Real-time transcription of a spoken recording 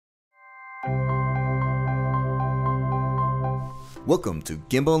Welcome to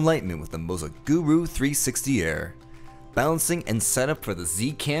Gimbal Enlightenment with the MOZA Guru 360 Air. Balancing and setup for the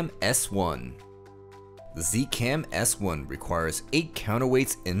Zcam S1. The Zcam S1 requires 8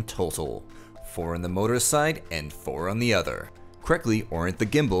 counterweights in total, 4 on the motor side and 4 on the other. Correctly orient the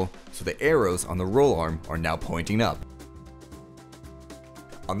gimbal so the arrows on the roll arm are now pointing up.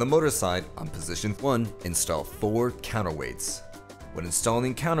 On the motor side, on position 1, install 4 counterweights. When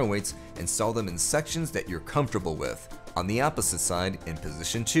installing counterweights, install them in sections that you're comfortable with. On the opposite side, in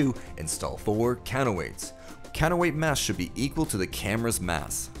position 2, install 4 counterweights. Counterweight mass should be equal to the camera's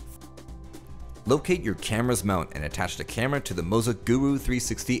mass. Locate your camera's mount and attach the camera to the MOZA Guru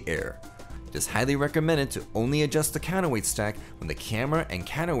 360 Air. It is highly recommended to only adjust the counterweight stack when the camera and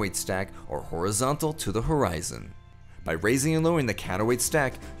counterweight stack are horizontal to the horizon. By raising and lowering the counterweight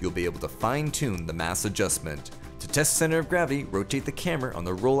stack, you'll be able to fine-tune the mass adjustment. To test center of gravity, rotate the camera on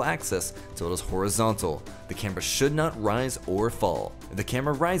the roll axis so it is horizontal. The camera should not rise or fall. If the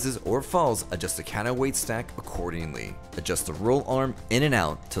camera rises or falls, adjust the counterweight stack accordingly. Adjust the roll arm in and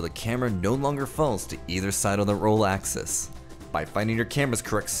out till the camera no longer falls to either side of the roll axis. By finding your camera's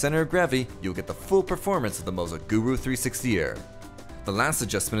correct center of gravity, you'll get the full performance of the MOZA Guru 360 Air. The last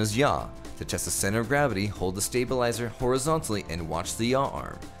adjustment is yaw. To test the center of gravity, hold the stabilizer horizontally and watch the yaw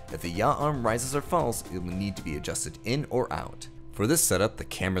arm. If the yaw arm rises or falls, it will need to be adjusted in or out. For this setup, the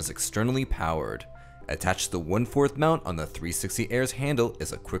camera is externally powered. Attached to the 1/4 mount on the 360 Air's handle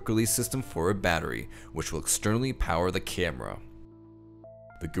is a quick release system for a battery, which will externally power the camera.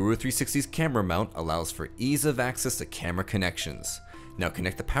 The Guru 360's camera mount allows for ease of access to camera connections. Now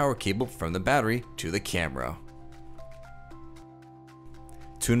connect the power cable from the battery to the camera.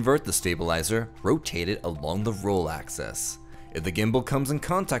 To invert the stabilizer, rotate it along the roll axis. If the gimbal comes in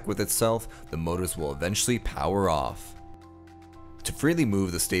contact with itself, the motors will eventually power off. To freely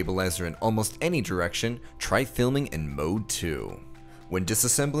move the stabilizer in almost any direction, try filming in mode 2. When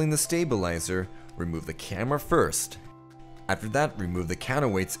disassembling the stabilizer, remove the camera first. After that, remove the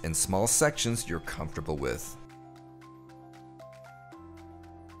counterweights in small sections you're comfortable with.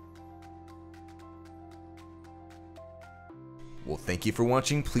 Well, thank you for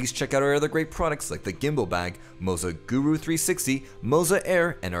watching. Please check out our other great products like the gimbal bag, MOZA Guru 360, MOZA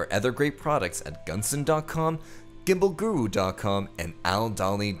Air, and our other great products at Gunson.com, GimbalGuru.com, and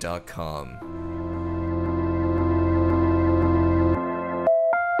AlDolly.com.